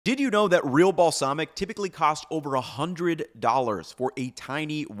Did you know that real balsamic typically costs over $100 for a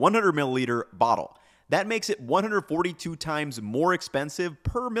tiny 100 milliliter bottle? That makes it 142 times more expensive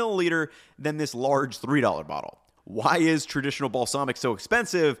per milliliter than this large $3 bottle. Why is traditional balsamic so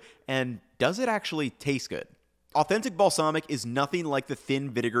expensive, and does it actually taste good? Authentic balsamic is nothing like the thin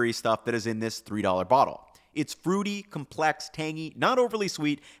vinegary stuff that is in this $3 bottle. It's fruity, complex, tangy, not overly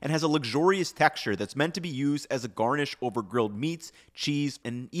sweet, and has a luxurious texture that's meant to be used as a garnish over grilled meats, cheese,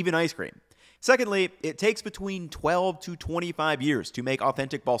 and even ice cream. Secondly, it takes between 12 to 25 years to make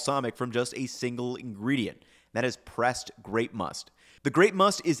authentic balsamic from just a single ingredient. That is pressed grape must. The grape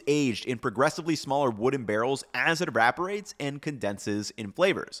must is aged in progressively smaller wooden barrels as it evaporates and condenses in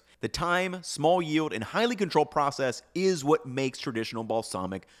flavors. The time, small yield, and highly controlled process is what makes traditional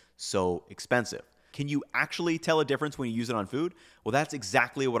balsamic so expensive. Can you actually tell a difference when you use it on food? Well, that's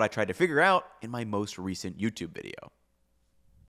exactly what I tried to figure out in my most recent YouTube video.